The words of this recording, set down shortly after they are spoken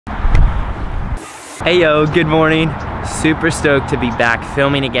Hey yo, good morning. Super stoked to be back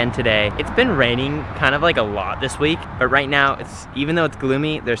filming again today. It's been raining kind of like a lot this week, but right now even though it's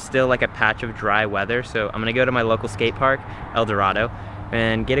gloomy, there's still like a patch of dry weather. So I'm gonna go to my local skate park, El Dorado,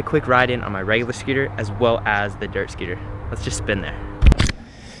 and get a quick ride in on my regular scooter as well as the dirt scooter. Let's just spin there.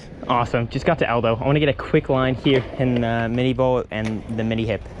 Awesome, just got to Eldo. I wanna get a quick line here in the mini bowl and the mini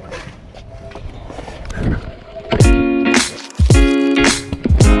hip.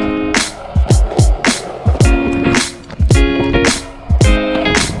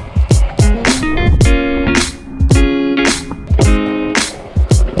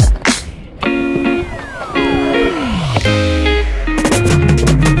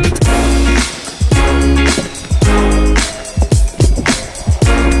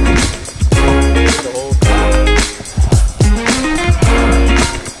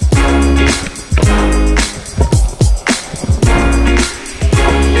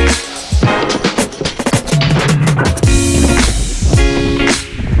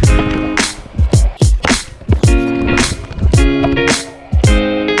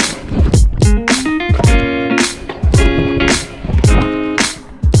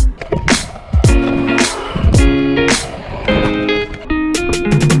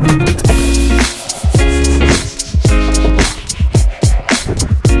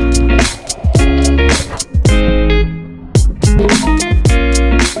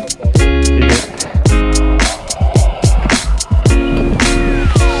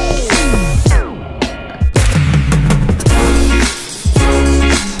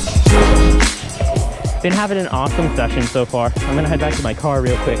 Been having an awesome session so far. I'm gonna head back to my car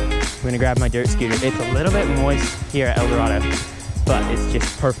real quick. I'm gonna grab my dirt scooter. It's a little bit moist here at El Dorado, but it's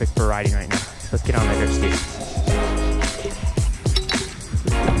just perfect for riding right now. So let's get on my dirt scooter.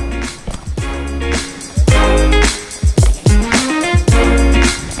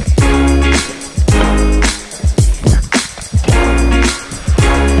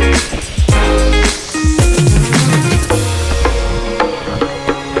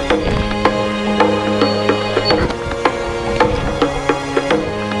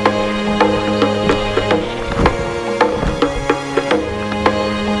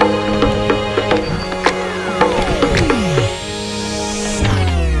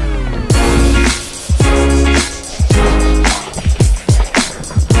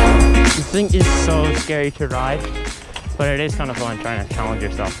 This thing is so scary to ride, but it is kind of fun trying to challenge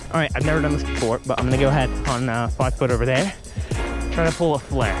yourself. All right, I've never done this before, but I'm gonna go ahead on 5 foot over there, try to pull a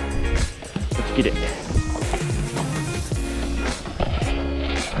flare. Let's get it.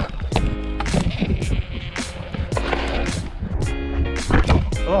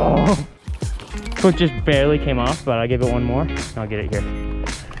 Oh, foot just barely came off, but I'll give it one more and I'll get it here.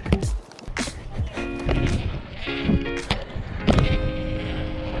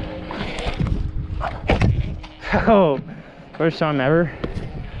 Oh, first time ever.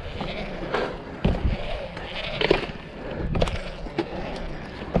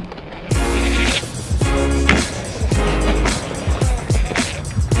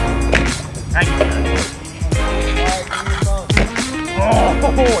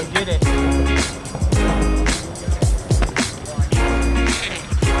 Oh, I did it.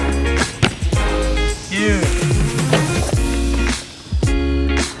 Dude.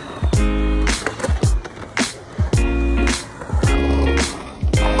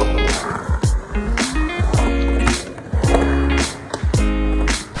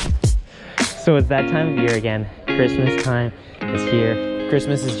 So it's that time of year again. Christmas time is here.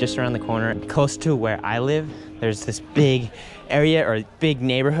 Christmas is just around the corner. Close to where I live, there's this big area or big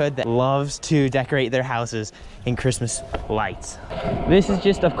neighborhood that loves to decorate their houses in Christmas lights. This is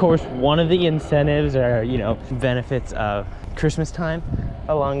just, of course, one of the incentives or, you know, benefits of Christmas time,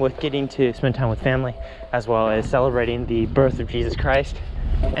 along with getting to spend time with family, as well as celebrating the birth of Jesus Christ.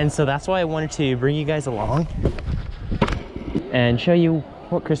 And so that's why I wanted to bring you guys along and show you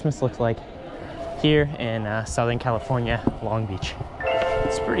what Christmas looks like here in Southern California, Long Beach.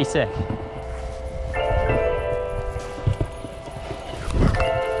 It's pretty sick.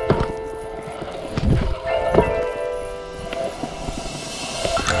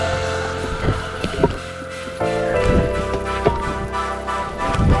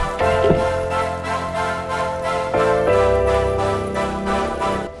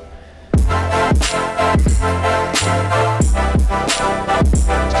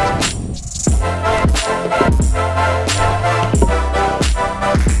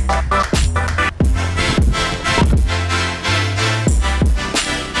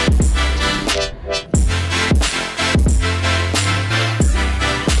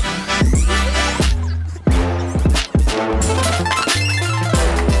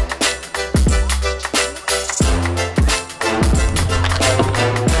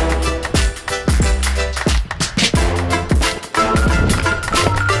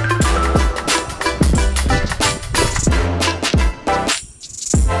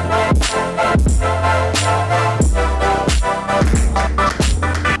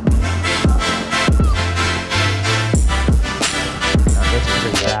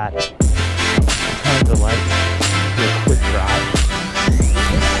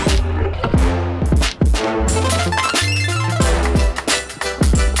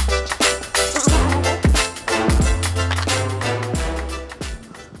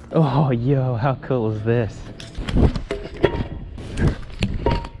 Oh, yo, how cool is this?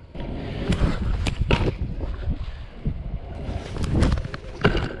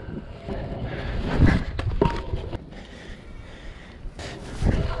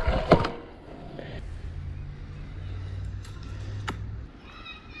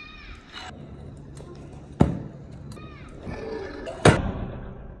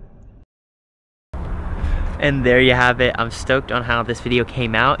 And there you have it. I'm stoked on how this video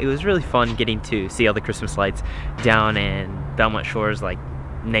came out. It was really fun getting to see all the Christmas lights down in Belmont Shores, like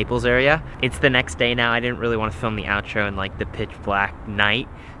Naples area. It's the next day now. I didn't really want to film the outro in like the pitch black night,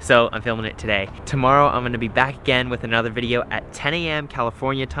 so I'm filming it today. Tomorrow I'm going to be back again with another video at 10 a.m.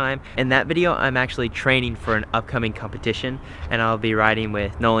 California time. In that video I'm actually training for an upcoming competition, and I'll be riding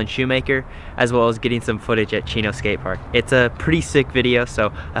with Nolan Shoemaker as well as getting some footage at Chino Skate Park. It's a pretty sick video,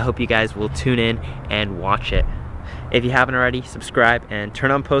 so I hope you guys will tune in and watch it. If you haven't already, subscribe and turn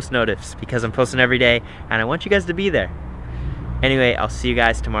on post notifs because I'm posting every day and I want you guys to be there. Anyway, I'll see you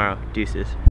guys tomorrow. Deuces.